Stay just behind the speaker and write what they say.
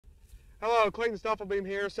Hello, Clayton Stuffelbeam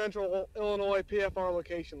here, Central Illinois PFR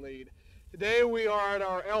location lead. Today we are at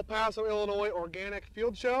our El Paso, Illinois Organic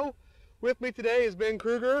Field Show. With me today is Ben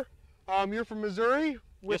Kruger. You're from Missouri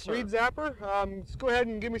with Weed Zapper. Let's go ahead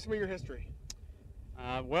and give me some of your history.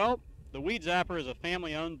 Well, the Weed Zapper is a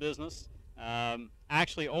family-owned business.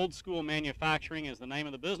 Actually, Old School Manufacturing is the name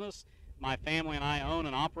of the business. My family and I own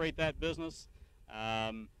and operate that business.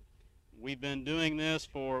 We've been doing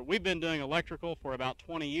electrical for about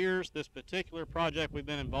 20 years. This particular project we've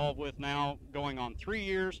been involved with now going on 3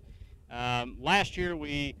 years. Last year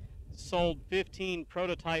we sold 15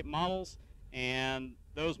 prototype models, and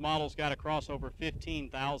those models got across over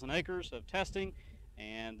 15,000 acres of testing.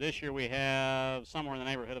 And this year we have somewhere in the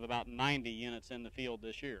neighborhood of about 90 units in the field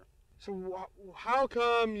this year. So how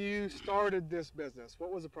come you started this business?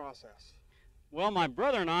 What was the process? Well, my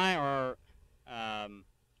brother and I are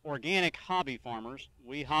organic hobby farmers.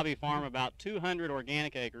 We hobby farm about 200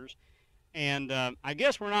 organic acres, and I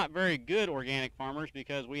guess we're not very good organic farmers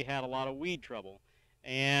because we had a lot of weed trouble.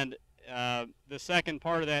 And the second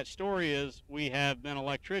part of that story is we have been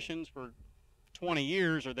electricians for 20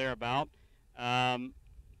 years or thereabout, and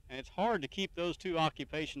it's hard to keep those two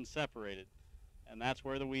occupations separated, and that's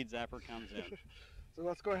where the Weed Zapper comes in. So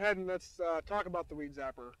let's go ahead and let's talk about the Weed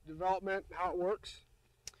Zapper development, how it works.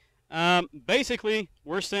 Basically,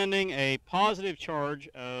 we're sending a positive charge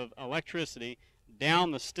of electricity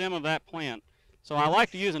down the stem of that plant. So I like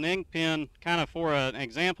to use an ink pen kind of for an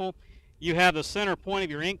example. You have the center point of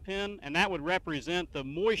your ink pen, and that would represent the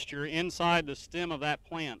moisture inside the stem of that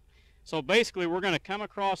plant. So basically, we're going to come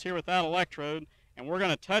across here with that electrode, and we're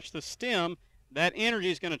going to touch the stem. That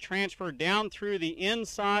energy is going to transfer down through the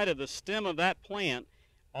inside of the stem of that plant,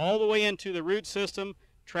 all the way into the root system,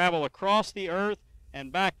 travel across the earth, and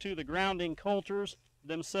back to the grounding cultures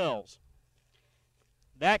themselves.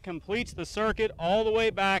 That completes the circuit all the way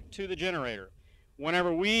back to the generator.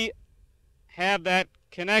 Whenever we have that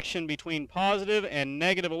connection between positive and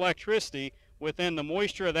negative electricity within the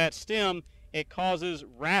moisture of that stem, it causes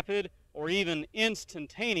rapid or even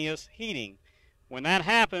instantaneous heating. When that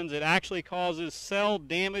happens, it actually causes cell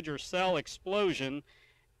damage or cell explosion,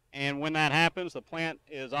 and when that happens, the plant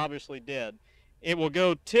is obviously dead. It will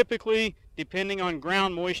go typically, depending on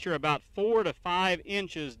ground moisture, about 4 to 5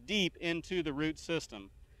 inches deep into the root system.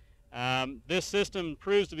 This system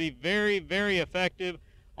proves to be very, very effective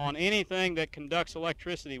on anything that conducts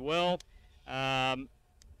electricity well.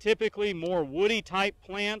 Typically more woody type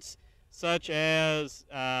plants such as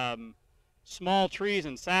small trees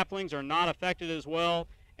and saplings are not affected as well,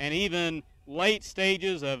 and even late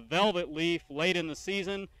stages of velvet leaf late in the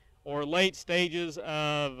season, or late stages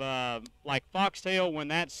of like foxtail, when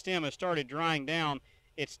that stem has started drying down,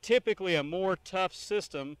 it's typically a more tough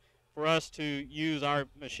system for us to use our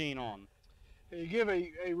machine on. You give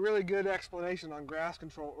a really good explanation on grass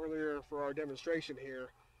control earlier for our demonstration here.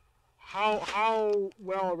 How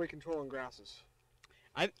well are we controlling grasses?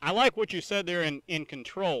 I like what you said there in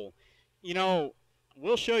control. You know,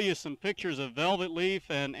 we'll show you some pictures of velvet leaf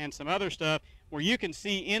and some other stuff where you can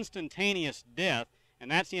see instantaneous death, and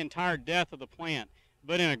that's the entire death of the plant.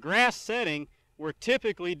 But in a grass setting, we're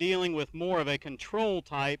typically dealing with more of a control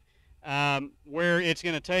type, where it's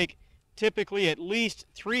going to take typically at least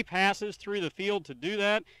 3 passes through the field to do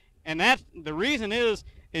that. And that's the reason is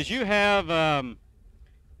you have a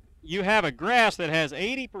grass that has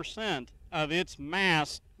 80% of its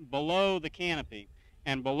mass below the canopy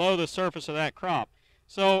and below the surface of that crop.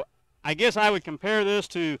 So I guess I would compare this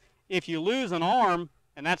to if you lose an arm,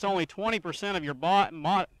 and that's only 20% of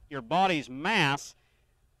your body's mass,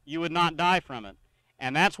 you would not die from it.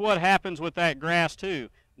 And that's what happens with that grass too.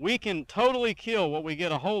 We can totally kill what we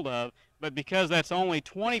get a hold of, but because that's only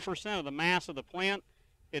 20% of the mass of the plant,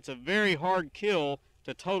 it's a very hard kill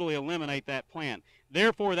to totally eliminate that plant.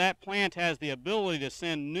 Therefore, that plant has the ability to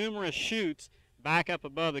send numerous shoots back up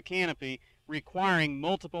above the canopy, requiring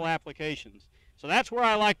multiple applications. So that's where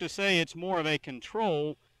I like to say it's more of a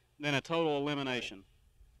control than a total elimination.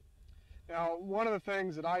 Now, one of the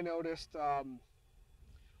things that I noticed,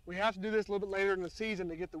 we have to do this a little bit later in the season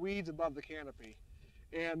to get the weeds above the canopy.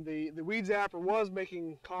 And the Weed Zapper was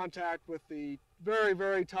making contact with the very,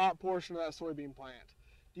 very top portion of that soybean plant.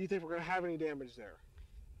 Do you think we're going to have any damage there?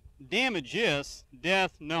 Damage, yes.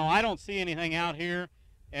 Death, no. I don't see anything out here.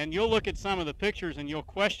 And you'll look at some of the pictures and you'll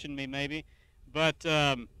question me maybe. But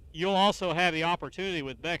you'll also have the opportunity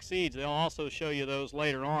with Beck seeds. They'll also show you those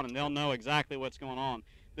later on, and they'll know exactly what's going on.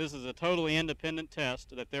 This is a totally independent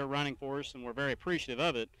test that they're running for us, and we're very appreciative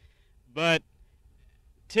of it. But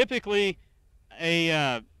typically,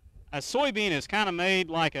 a soybean is kind of made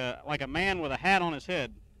like a man with a hat on his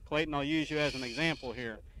head. Clayton, I'll use you as an example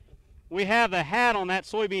here. we have the hat on that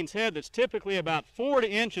soybean's head that's typically about 4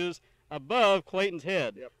 inches above Clayton's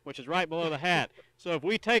head, Yep. which is right below the hat. So if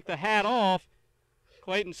we take the hat off,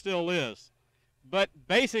 Clayton still is. But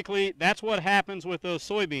basically, that's what happens with those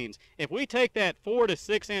soybeans. If we take that 4 to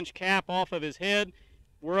 6 inch cap off of his head,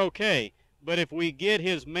 we're okay. But if we get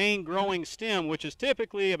his main growing stem, which is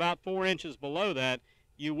typically about 4 inches below that,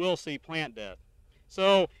 you will see plant death.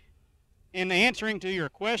 So in answering to your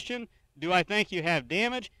question, do I think you have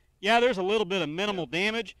damage? Yeah, there's a little bit of minimal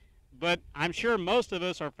damage, but I'm sure most of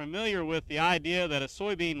us are familiar with the idea that a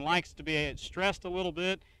soybean likes to be stressed a little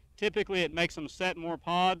bit. Typically, it makes them set more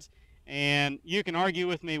pods, and you can argue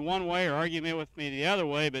with me one way or argue with me the other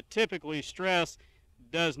way, but typically stress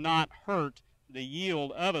does not hurt the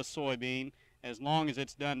yield of a soybean as long as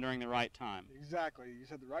it's done during the right time. Exactly. You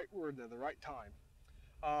said the right word there, the right time.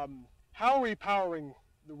 How are we powering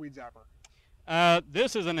the Weed Zapper?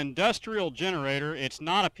 This is an industrial generator. It's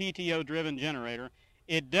not a PTO-driven generator.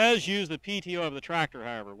 It does use the PTO of the tractor,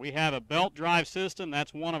 however. We have a belt drive system.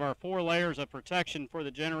 That's one of our 4 layers of protection for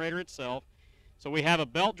the generator itself. So we have a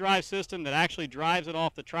belt drive system that actually drives it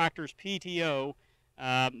off the tractor's PTO.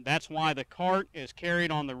 That's why the cart is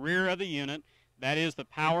carried on the rear of the unit. That is the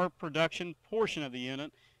power production portion of the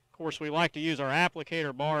unit. Of course, we like to use our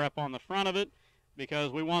applicator bar up on the front of it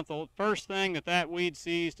because we want the first thing that weed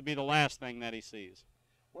sees to be the last thing that he sees.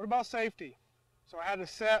 What about safety? So I had to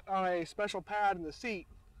set on a special pad in the seat.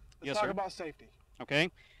 Let's talk about safety. Okay.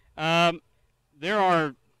 There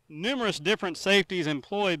are numerous different safeties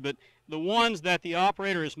employed, but the ones that the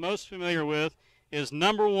operator is most familiar with is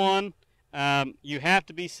number 1, you have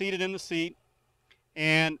to be seated in the seat.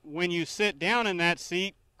 And when you sit down in that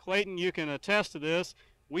seat, Clayton, you can attest to this,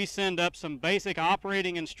 we send up some basic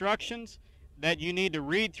operating instructions that you need to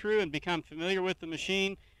read through and become familiar with the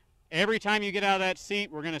machine. Every time you get out of that seat,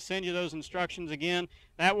 we're going to send you those instructions again.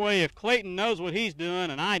 That way, if Clayton knows what he's doing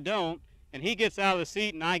and I don't, and he gets out of the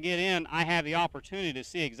seat and I get in, I have the opportunity to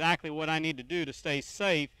see exactly what I need to do to stay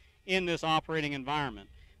safe in this operating environment.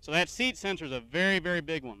 So that seat sensor is a very, very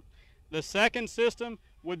big one. The second system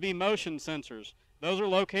would be motion sensors. Those are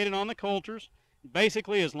located on the coulters.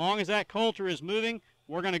 Basically, as long as that coulter is moving,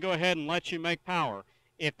 we're going to go ahead and let you make power.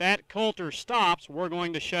 If that coulter stops, we're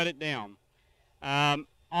going to shut it down.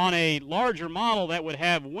 On a larger model that would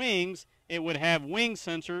have wings, it would have wing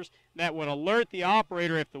sensors that would alert the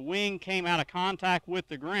operator if the wing came out of contact with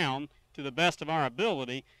the ground to the best of our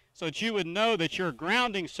ability, so that you would know that your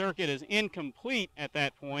grounding circuit is incomplete at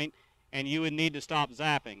that point and you would need to stop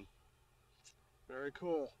zapping. Very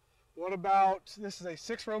cool. What about, this is a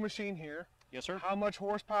 6-row machine here. Yes, sir. How much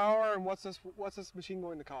horsepower and what's this machine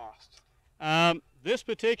going to cost? This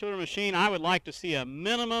particular machine, I would like to see a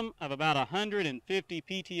minimum of about 150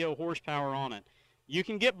 PTO horsepower on it. You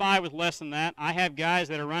can get by with less than that. I have guys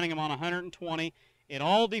that are running them on 120. It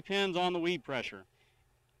all depends on the weed pressure.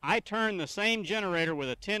 I turn the same generator with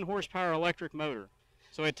a 10 horsepower electric motor,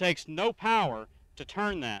 so it takes no power to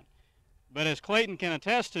turn that. But as Clayton can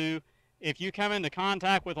attest to, if you come into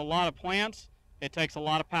contact with a lot of plants, it takes a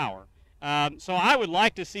lot of power. So I would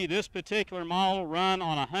like to see this particular model run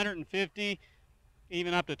on 150,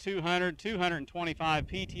 even up to 200, 225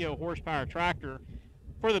 PTO horsepower tractor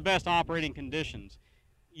for the best operating conditions.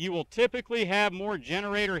 You will typically have more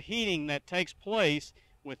generator heating that takes place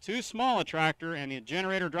with too small a tractor and the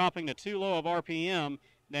generator dropping to too low of RPM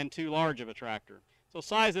than too large of a tractor. So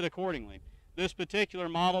size it accordingly. This particular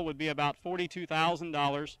model would be about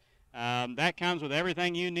 $42,000. That comes with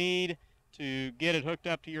everything you need to get it hooked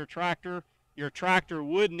up to your tractor. Your tractor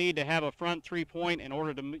would need to have a front 3-point in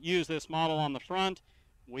order to use this model on the front.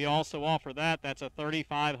 We also offer that. That's a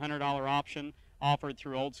 $3,500 option offered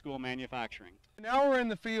through Old School Manufacturing. Now we're in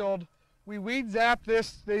the field. We weed zapped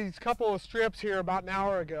these couple of strips here about an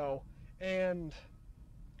hour ago, and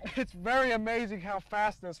it's very amazing how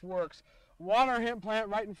fast this works. Water hemp plant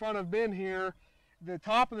right in front of Ben here, the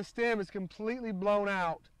top of the stem is completely blown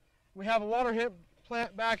out. We have a water hemp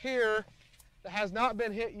plant back here that has not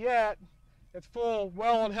been hit yet. It's full,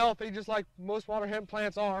 well and healthy, just like most water hemp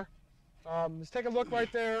plants are. Let's take a look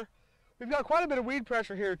right there. We've got quite a bit of weed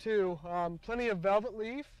pressure here too. Plenty of velvet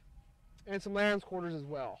leaf and some lamb's quarters as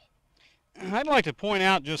well. I'd like to point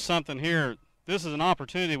out just something here. This is an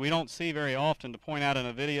opportunity we don't see very often to point out in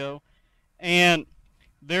a video. And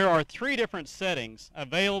there are 3 different settings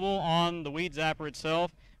available on the Weed Zapper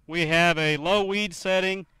itself. We have a low weed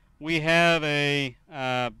setting, we have a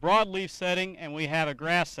broadleaf setting, and we have a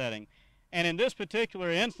grass setting. And in this particular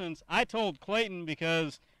instance, I told Clayton,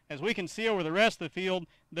 because as we can see over the rest of the field,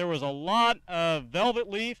 there was a lot of velvet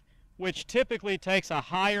leaf, which typically takes a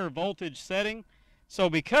higher voltage setting. So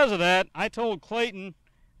because of that, I told Clayton,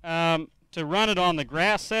 to run it on the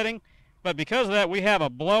grass setting, but because of that we have a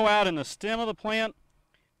blowout in the stem of the plant.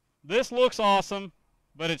 This looks awesome,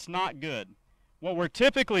 but it's not good. What we're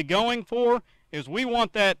typically going for is we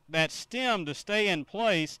want that stem to stay in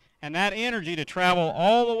place and that energy to travel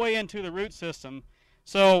all the way into the root system.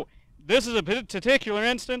 So this is a particular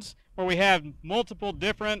instance where we have multiple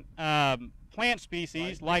different plant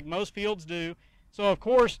species, like most fields do. So of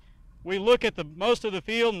course we look at most of the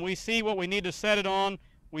field and we see what we need to set it on.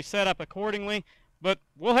 We set up accordingly, but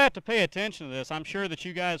we'll have to pay attention to this. I'm sure that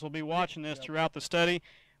you guys will be watching this throughout the study.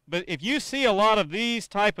 But if you see a lot of these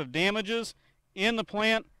type of damages in the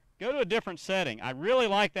plant, go to a different setting. I really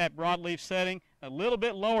like that broadleaf setting, a little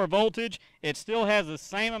bit lower voltage. It still has the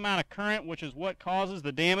same amount of current, which is what causes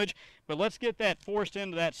the damage, but let's get that forced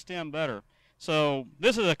into that stem better. So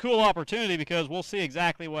this is a cool opportunity because we'll see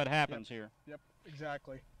exactly what happens here. Yep,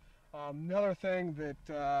 exactly. Another thing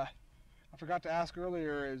that I forgot to ask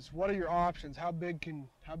earlier is, what are your options? How big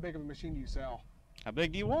of a machine do you sell? How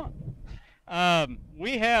big do you want?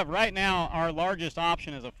 We have right now, our largest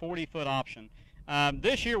option is a 40-foot option.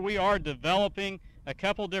 This year we are developing a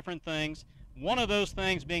couple different things. One of those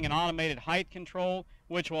things being an automated height control,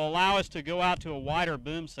 which will allow us to go out to a wider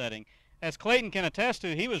boom setting. As Clayton can attest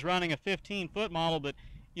to, he was running a 15-foot model, but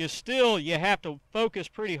you have to focus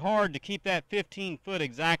pretty hard to keep that 15-foot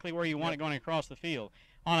exactly where you want it going across the field.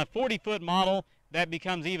 On a 40-foot model, that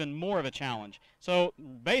becomes even more of a challenge. So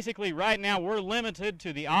basically right now we're limited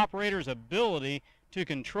to the operator's ability to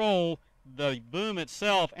control the boom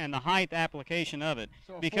itself and the height application of it.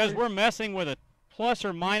 So because we're messing with a plus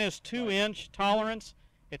or minus 2-inch tolerance,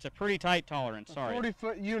 it's a pretty tight tolerance. Sorry.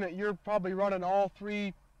 40-foot unit, you're probably running all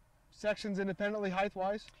 3 sections independently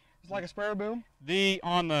height-wise? It's like a sprayer boom?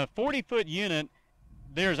 On the 40-foot unit,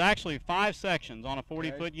 there's actually 5 sections on a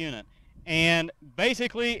 40-foot unit. And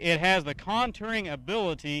basically it has the contouring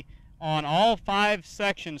ability on all 5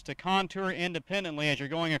 sections to contour independently as you're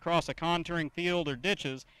going across a contouring field or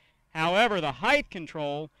ditches. However, the height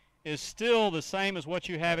control is still the same as what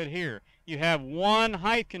you have it here. You have one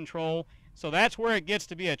height control, so that's where it gets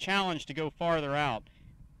to be a challenge to go farther out.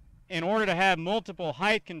 In order to have multiple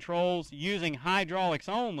height controls using hydraulics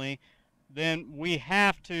only, then we would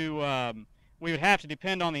have to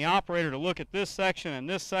depend on the operator to look at this section and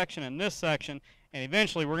this section and this section, and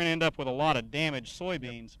eventually we're going to end up with a lot of damaged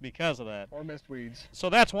soybeans because of that. Or missed weeds. So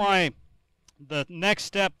that's why the next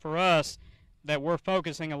step for us that we're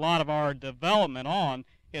focusing a lot of our development on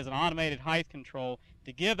is an automated height control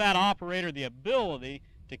to give that operator the ability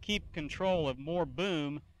to keep control of more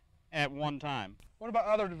boom at one time. What about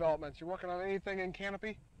other developments? You're working on anything in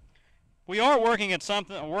canopy? We are working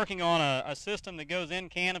on a system that goes in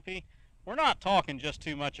canopy. We're not talking just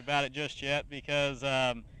too much about it just yet because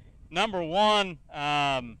number one,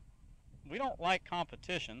 we don't like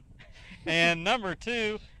competition, and number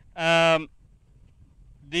two,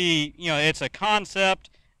 it's a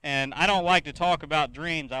concept, and I don't like to talk about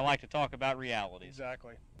dreams. I like to talk about realities.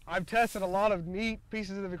 Exactly. I've tested a lot of neat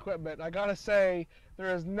pieces of equipment. I gotta say,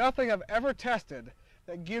 there is nothing I've ever tested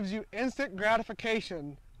that gives you instant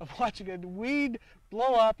gratification of watching a weed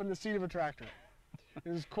blow up in the seat of a tractor. It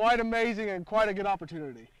is quite amazing and quite a good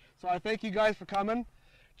opportunity. So I thank you guys for coming.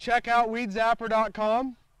 Check out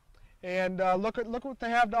weedzapper.com and look what they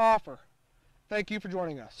have to offer. Thank you for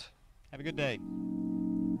joining us. Have a good day.